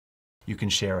You can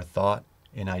share a thought,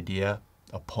 an idea,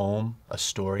 a poem, a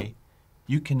story.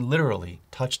 You can literally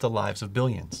touch the lives of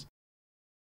billions.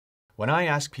 When I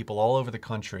ask people all over the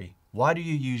country, why do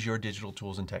you use your digital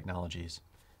tools and technologies?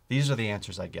 These are the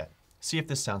answers I get. See if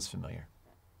this sounds familiar.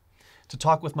 To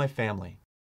talk with my family,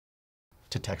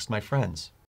 to text my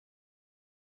friends,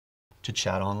 to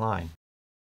chat online,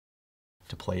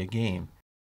 to play a game,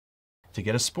 to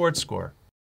get a sports score,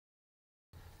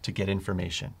 to get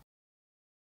information.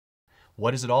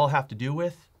 What does it all have to do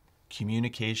with?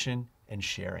 Communication and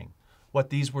sharing, what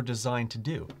these were designed to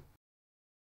do.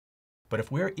 But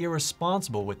if we're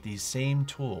irresponsible with these same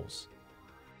tools,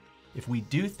 if we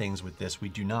do things with this we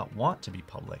do not want to be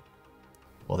public,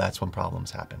 well, that's when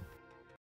problems happen.